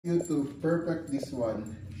You to perfect this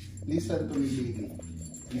one. Listen to me, Bailey.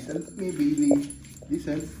 Listen to me, Bailey.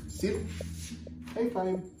 Listen. Sit. High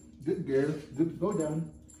five. Good girl. Good. Go down.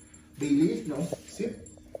 Bailey, no. Sit.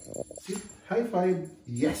 Sit. High five.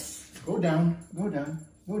 Yes. Go down. Go down.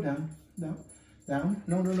 Go down. Down. Down.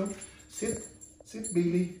 No, no, no. Sit. Sit,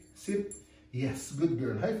 Bailey. Sit. Yes. Good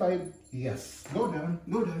girl. High five. Yes. Go down.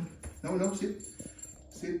 Go down. No, no. Sit.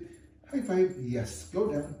 Sit. High five. Yes. Go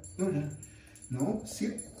down. Go down. No.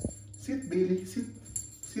 Sit. Sit, Bailey. Sit.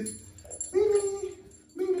 Sit. Bailey.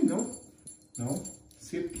 Bailey. No. No.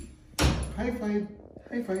 Sit. High five.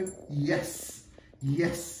 High five. Yes.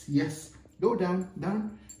 Yes. Yes. Go down.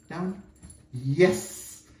 Down. Down.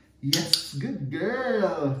 Yes. Yes. Good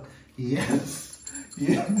girl. Yes.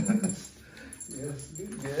 Yes. Yes.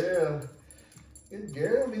 Good girl. Good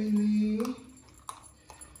girl, Bailey.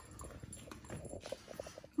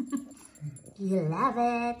 You love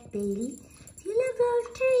it, Bailey. Do you love your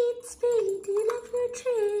treats, Bailey? Do you love your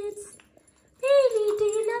treats? Bailey, do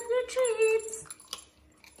you love your treats?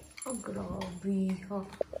 Oh, grabe ha.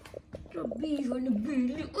 Grabe ha na,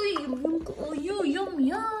 Bailey. Uy, yum ko. Uy, yum, yum.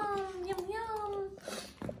 Yum, yum.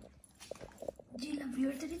 Do you love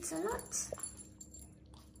your treats a lot?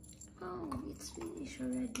 Oh, it's finished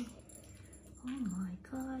already. Oh my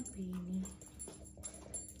God, Bailey.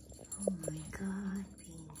 Oh my God,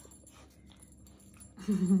 Bailey.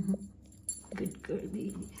 Good girl,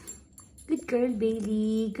 Bailey. Good girl,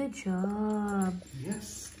 Bailey. Good job.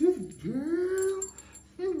 Yes, good girl.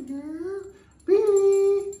 Good girl.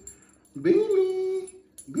 Bailey. Bailey.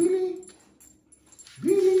 Bailey.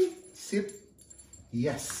 Bailey. Sit.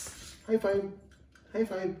 Yes. High five. High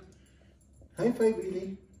five. High five,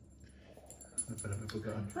 Bailey.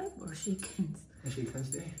 Five more chickens. Shake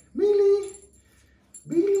hands there. Bailey.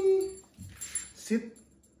 Bailey. Sit.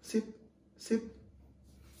 Sit. Sit.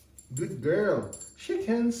 Good girl. Shake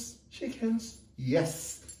hands. Shake hands.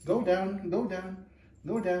 Yes. Go down. Go down.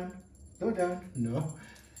 Go down. Go down. No.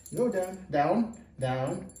 Go down. Down.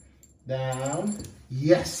 Down. Down.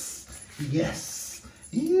 Yes. Yes.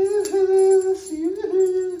 Yes. Yes.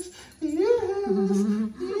 Yes. Yes.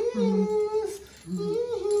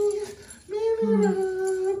 Yes. Baby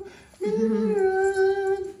run. Baby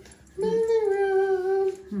run. Baby run.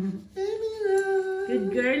 Baby run. Good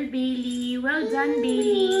girl, Bailey. Well done,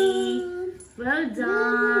 Bailey. Well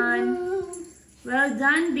done. Well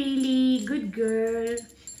done, Bailey. Good girl.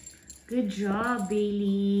 Good job,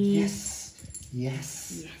 Bailey. Yes.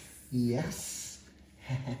 Yes. Yes.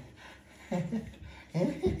 Yes.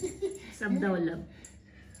 Sab daw love.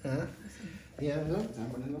 Huh? Yeah, no?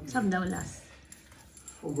 Tama na lang. Sab daw last.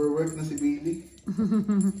 Overwork na si Bailey.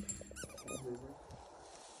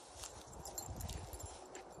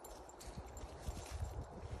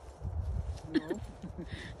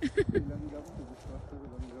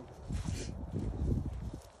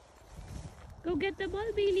 Go get the ball,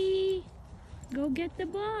 Bailey. Go get the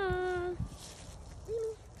ball.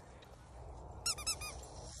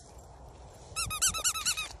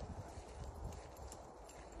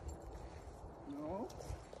 No?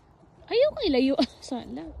 Ayaw ko ilayo.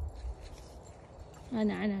 Sala.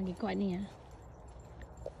 Ana, gikuha niya.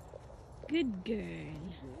 Good girl.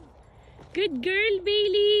 Good girl,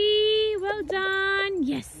 Bailey. Well done.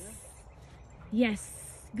 Yes. Yes.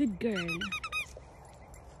 Good girl.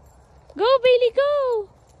 Go, Bailey, go.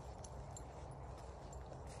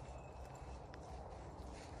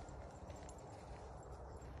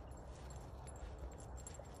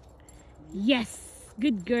 Yes.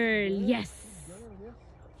 Good girl. Yes.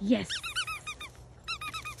 Yes.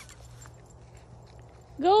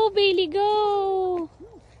 Go, Bailey, go.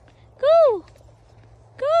 Go.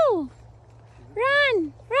 Go.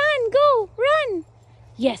 Run. Run. Go. Run.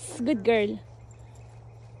 Yes. Good girl.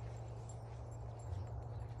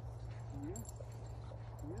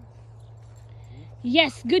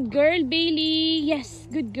 Yes. Good girl, Bailey. Yes.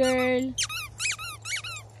 Good girl.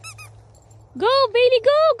 Go, Bailey,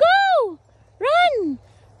 go. Go. Run.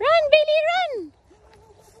 Run, Bailey, run.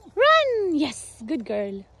 Run. Yes. Good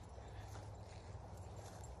girl.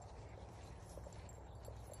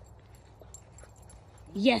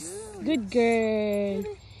 Yes, good girl.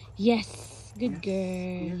 Yes, good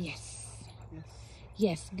girl. Yes.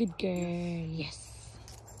 Yes, good girl. Yes.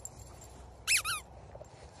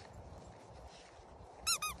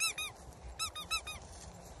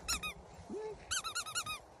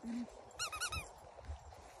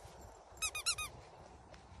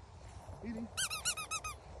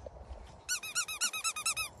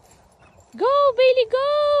 Go, Bailey, go.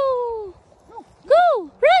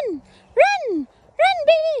 Go, run. Run. Run,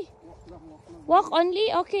 Bailey. Walk only?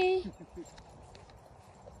 Okay.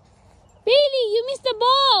 Bailey! you missed the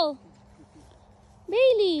ball.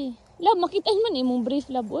 Bailey. Love, makita man imong brief,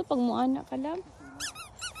 love. Uy, pag mo anak ka, love.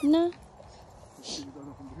 Na.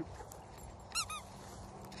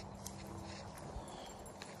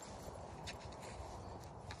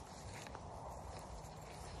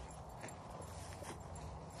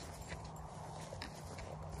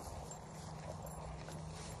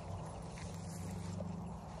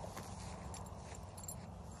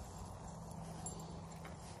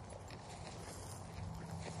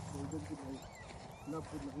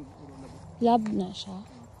 Love na siya.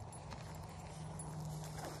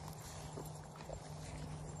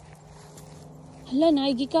 Hala,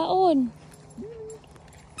 naigikaon.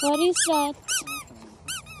 What is that?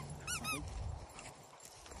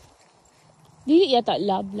 Dili yata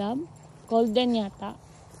love. Golden yata.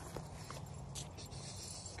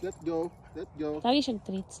 Let go. Lagi siyang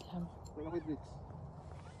treats lang. Wala ko treats.